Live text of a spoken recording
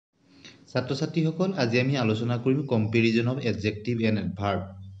ছাত্ৰ ছাত্ৰীসকল আজি আমি আলোচনা কৰিম comparison of adjective and এডভাৰ্ব।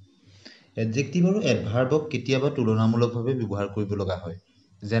 Adjective আৰু এডভাৰ্বক কেতিয়াবা তুলনামূলকভাৱে ব্যৱহাৰ কৰিব লগা হয়।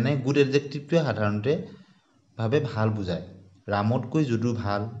 যেনে গুড এডজেক্টিভটোৱে সাধাৰণতে ভাল বুজায়। ৰামতকৈ যদু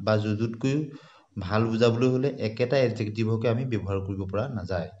ভাল বা যদুতকৈ ভাল বুজাবলৈ হ'লে একেটা এডজেক্টিভকে আমি ব্যৱহাৰ কৰিব পৰা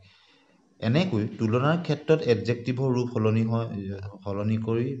নাযায়। এনেকৈ তুলনাৰ ক্ষেত্ৰত এডজেক্টিভৰ ৰূপ সলনি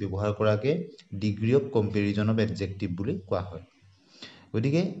কৰি ব্যৱহাৰ কৰাকে degree of comparison of adjective বুলি কোৱা হয়।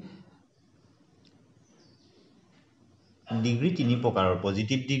 গতিকে ডিগ্ৰী তিনি প্ৰকাৰৰ: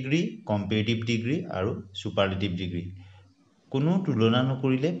 পজিটিভ ডিগ্ৰী, কম্পেৰিটিভ ডিগ্ৰী আৰু সুপাৰলেটিভ ডিগ্ৰী। কোনো তুলনা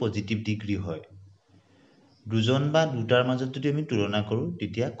নকৰিলে পজিটিভ ডিগ্ৰী হয়। দুজন বা দুটাৰ মাজত যদি আমি তুলনা কৰোঁ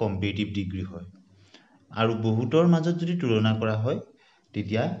তেতিয়া কম্পেৰিটিভ ডিগ্ৰী হয়। আৰু বহুতৰ মাজত যদি তুলনা কৰা হয়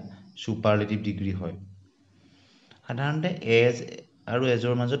তেতিয়া সুপাৰলেটিভ ডিগ্ৰী হয়। সাধাৰণতে এজ আৰু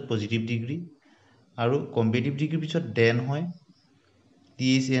এজৰ মাজত পজিটিভ ডিগ্ৰী আৰু কম্পেৰিটিভ ডিগ্ৰীৰ পিছত দেন হয়,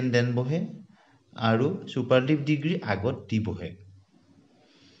 THN দেন বহে আৰু সুপাৰলেটিভ ডিগ্ৰী আগত দি বহে।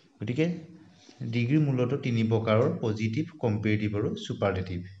 গতিকে ডিগ্ৰী মূলতঃ তিনি প্ৰকাৰৰ: পজিটিভ, কম্পেৰিটিভ আৰু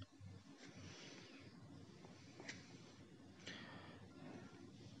সুপাৰলেটিভ।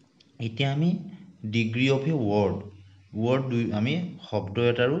 এতিয়া আমি ডিগ্ৰী অফ এ ৱৰ্ড আমি শব্দ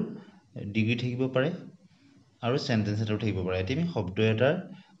এটাৰো ডিগ্ৰী থাকিব পাৰে আৰু চেণ্টেন্স এটাৰো থাকিব পাৰে। এতিয়া আমি শব্দ এটাৰ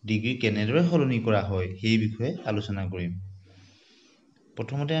ডিগ্ৰী কেনেদৰে সলনি কৰা হয় সেই বিষয়ে আলোচনা কৰিম।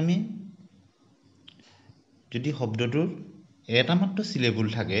 প্ৰথমতে আমি যদি শব্দটোৰ এটা মাত্ৰ চিলেবল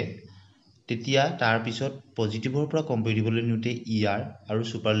থাকে তেতিয়া তাৰ পিছত পজিটিভৰ পৰা কম্পেৰিটিভলৈ নিওঁতে ER আৰু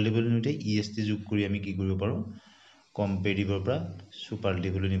সুপাৰলেটিভলৈ নিওঁতে EST যোগ কৰি আমি কি কৰিব পাৰোঁ, কম্পেৰিটিভৰ পৰা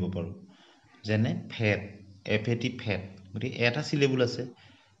সুপাৰলেটিভলৈ নিব পাৰোঁ। যেনে ফেট, FAT ফেট, গতিকে এটা চিলেবল আছে।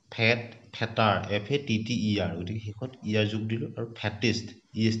 ফেট, ফেটাৰ, FATTER, গতিকে শেষত ER যোগ দিলোঁ আৰু ফেটিষ্ট,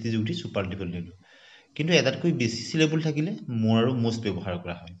 EST যোগ দি সুপাৰলেটিভলৈ নিলোঁ। কিন্তু এটাতকৈ বেছি চিলেবল থাকিলে মোৰ আৰু মষ্ট ব্যৱহাৰ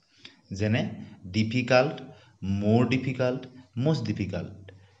কৰা হয়। যেনে ডিফিকাল্ট, মোৰ ডিফিকাল্ট, মষ্ট ডিফিকাল্ট।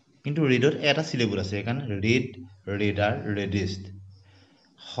 কিন্তু ৰেডত এটা চিলেবল আছে, সেইকাৰণে ৰেড, ৰেডাৰ, ৰেডেষ্ট।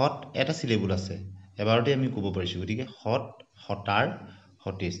 হট এটা চিলেবল আছে, এবাৰতে আমি ক'ব পাৰিছোঁ, গতিকে হট, হটাৰ,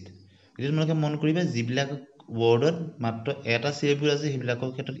 হটেষ্ট। গতিকে তোমালোকে মন কৰিবা যিবিলাক ৱৰ্ডত মাত্ৰ এটা চিলেবল আছে সেইবিলাকৰ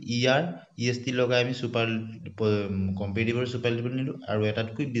ক্ষেত্ৰত ER, EST লগাই আমি কম্পেৰিটিভ আৰু সুপাৰলেটিভ নিলোঁ, আৰু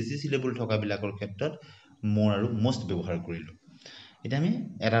এটাতকৈ বেছি চিলেবল থকাবিলাকৰ ক্ষেত্ৰত মোৰ আৰু মষ্ট ব্যৱহাৰ কৰিলোঁ। এতিয়া আমি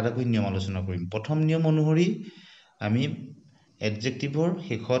এটা এটাকৈ নিয়ম আলোচনা কৰিম। প্ৰথম নিয়ম অনুসৰি আমি এডজেক্টিভৰ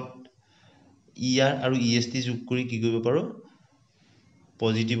শেষত ER আৰু EST যোগ কৰি কি কৰিব পাৰোঁ,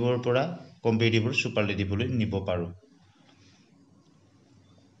 পজিটিভৰ পৰা কম্পেৰিটিভৰ সুপাৰলেটিভলৈ নিব পাৰোঁ।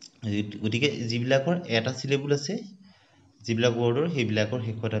 গতিকে যিবিলাকৰ এটা চিলেবল আছে, যিবিলাক ৱৰ্ডৰ, সেইবিলাকৰ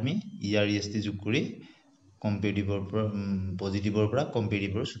শেষত আমি ER, EST যোগ কৰি পজিটিভৰ পৰা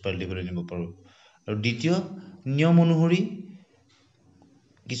কম্পেৰিটিভৰ সুপাৰলেটিভলৈ নিব পাৰোঁ। আৰু দ্বিতীয় নিয়ম অনুসৰি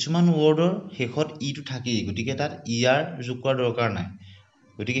কিছুমান ৱৰ্ডৰ শেষত ইটো থাকেই, গতিকে তাত ER যোগ কৰাৰ দৰকাৰ নাই।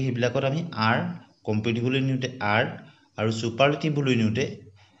 গতিকে সেইবিলাকত আমি R, কম্পেৰিটিভলৈ নিওঁতে R আৰু সুপাৰলেটিভলৈ নিওঁতে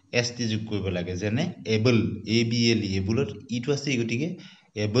ST যোগ কৰিব লাগে। যেনে এবল, ABLE, এবলত ইটো আছেই, গতিকে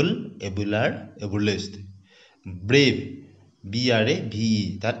এবল, এবুলাৰ, এবুলেষ্ট। ব্ৰেভ, BRAVE,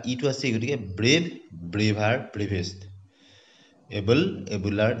 তাত ইটো আছেই, গতিকে ব্ৰেভ, ব্ৰেভাৰ, ব্ৰেভেষ্ট। Able,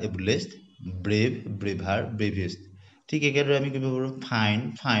 এবুলাৰ, এবুলেষ্ট, brave, ব্ৰেভাৰ, ব্ৰেভেষ্ট। ঠিক একেদৰে আমি কৰিব পাৰোঁ fine,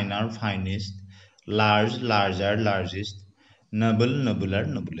 finer, finest, large, larger, largest, noble, নবুলাৰ,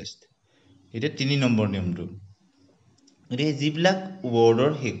 নবুলেষ্ট। এতিয়া 3 নম্বৰ নিয়মটো। গতিকে যিবিলাক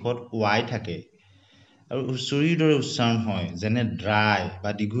ৱৰ্ডৰ শেষত Y থাকে আৰু উচ্চৰিৰ দৰে উচ্চাৰণ হয়, যেনে ড্ৰাই বা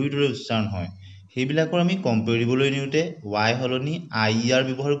দীঘৰিৰ দৰে উচ্চাৰণ হয়, সেইবিলাকৰ আমি কম্পেৰিটিভলৈ নিওঁতে Y সলনি IER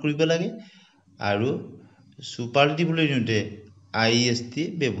ব্যৱহাৰ কৰিব লাগে আৰু সুপাৰলেটিভলৈ নিওঁতে IEST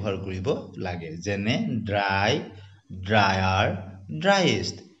ব্যৱহাৰ কৰিব লাগে। যেনে ড্ৰাই, ড্ৰায়াৰ,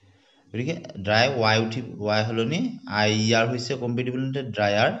 ড্ৰাইয়েষ্ট। গতিকে ড্ৰাই Y সলনি IER হৈছে কম্পেৰিটিভলৈ নিওঁতে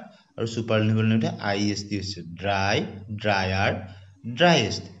ড্ৰায়াৰ, আৰু সুপাৰলেটিভলৈ নিওঁতে IEST হৈছে ড্ৰাই, ড্ৰায়াৰ,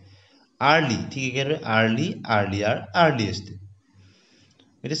 ড্ৰাইয়েষ্ট। আৰ্লি, ঠিক একেদৰে আৰ্লি, আৰ্লিয়াৰ, আৰ্লিয়েষ্ট।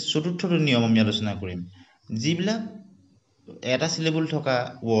 এতিয়া চতুৰ্থটো নিয়ম আমি আলোচনা কৰিম। যিবিলাক এটা চিলেবল থকা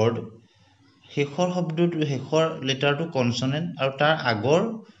ৱৰ্ড, শেষৰ লেটাৰটো কনচনেণ্ট আৰু তাৰ আগৰ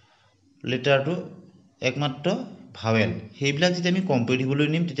লেটাৰটো একমাত্ৰ ভাৱেল, সেইবিলাক যেতিয়া আমি কম্পেৰিটিভলৈ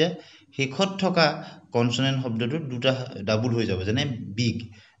নিম তেতিয়া শেষত থকা কনচনেণ্ট শব্দটো দুটা ডাবল হৈ যাব। যেনে big,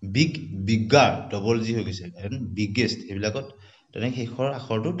 big, bigger, double G হৈ গৈছে, বিগেষ্ট, সেইবিলাকত তেনেকৈ শেষৰ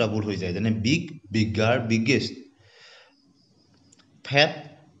আখৰটো ডাবল হৈ যায়। যেনে big, bigger, biggest. Fat,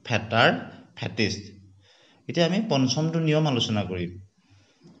 fatter, ফেটেষ্ট। এতিয়া আমি পঞ্চমটো নিয়ম আলোচনা কৰিম।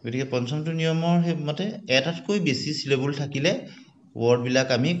 গতিকে পঞ্চমটো নিয়মৰ মতে এটাতকৈ বেছি চিলেবল থাকিলে ৱৰ্ডবিলাক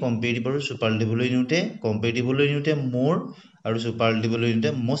আমি কম্পেৰিটিভ আৰু সুপাৰলেটিভলৈ নিওঁতে মোৰ আৰু সুপাৰলেটিভলৈ নিওঁতে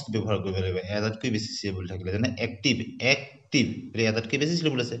most ব্যৱহাৰ কৰিব লাগিব এটাতকৈ বেছি চিলেবল থাকিলে যেনে এক্টিভ গতিকে এটাতকৈ বেছি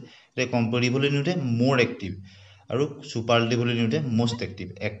চিলেবল আছে গতিকে কম্পেৰিটিভলৈ নিওঁতে more এক্টিভ আৰু সুপাৰলেটিভলৈ নিওঁতে most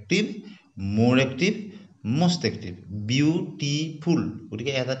active more active most active beautiful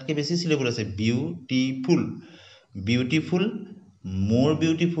গতিকে এটাতকৈ বেছি চিলেবল আছে beautiful more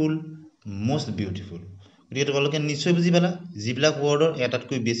beautiful most beautiful গতিকে তোমালোকে নিশ্চয় বুজি পালা যিবিলাক ৱৰ্ডৰ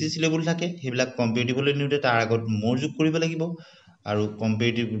এটাতকৈ বেছি চিলেবল থাকে সেইবিলাক কম্পেৰিটিভলৈ নিওঁতে তাৰ আগত মোৰ যোগ কৰিব লাগিব আৰু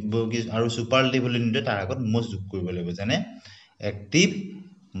কম্পেৰিটিভ আৰু সুপাৰলেটিভলৈ নিওঁতে তাৰ আগত most যোগ কৰিব লাগিব যেনে active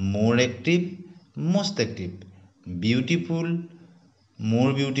more active most active beautiful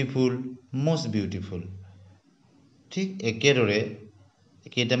more beautiful most beautiful ঠিক একেদৰে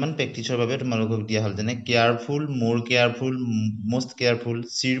কেইটামান প্ৰেক্টিছৰ বাবে তোমালোকক দিয়া হ'ল যেনে careful more careful most careful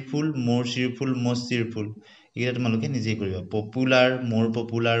চিৰফুল more চিৰফুল most চিৰফুল এইকেইটা তোমালোকে নিজেই কৰিবা popular more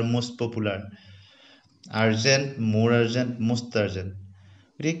popular most popular urgent more urgent most urgent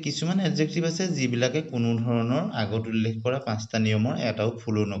গতিকে কিছুমান এডজেক্টিভ আছে যিবিলাকে কোনো ধৰণৰ আগত উল্লেখ কৰা 5টা নিয়মৰ এটাও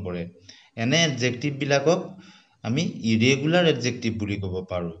ফলো নকৰে এনে এডজেক্টিভবিলাকক আমি ইৰেগুলাৰ এডজেক্টিভ বুলি ক'ব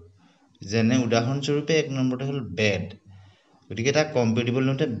পাৰোঁ যেনে উদাহৰণস্বৰূপে 1 নম্বৰতে হ'ল বেড গতিকে তাক কম্পেৰিটিভল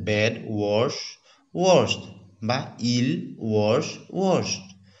নিওঁতে বেড ৱৰ্ষ্ট বা ইল ৱৰ্ষ্ট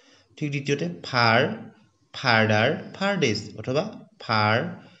ঠিক দ্বিতীয়তে ফাৰ্ডাৰ ফাৰ্ডেষ্ট অথবা ফাৰ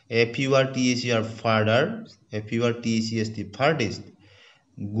FURTHER ফাৰ্ডেষ্ট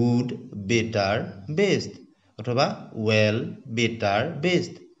গুড বেটাৰ বেষ্ট অথবা well better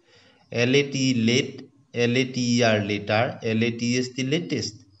best LAT late LATER letter LATST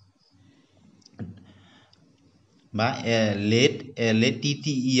latest বা late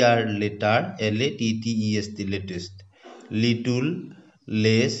LATTER letter LATTEST latest little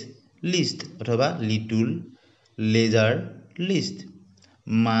less list অথবা লিটল লেজাৰ লিষ্ট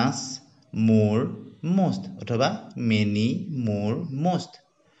মাছ মোৰ most অথবা মেনি মোৰ most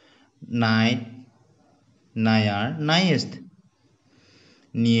নাইট নায়াৰ নাইয়েষ্ট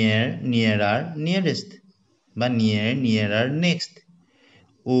নিয়েৰাৰ নিয়েৰেষ্ট বা নিয়েৰাৰ নেক্সট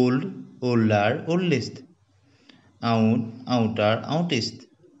ওল্ড ওল্ডাৰ ওল্ডেষ্ট আউটাৰ আউটেষ্ট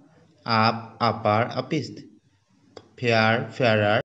আপাৰ আপেষ্ট ফেয়াৰাৰ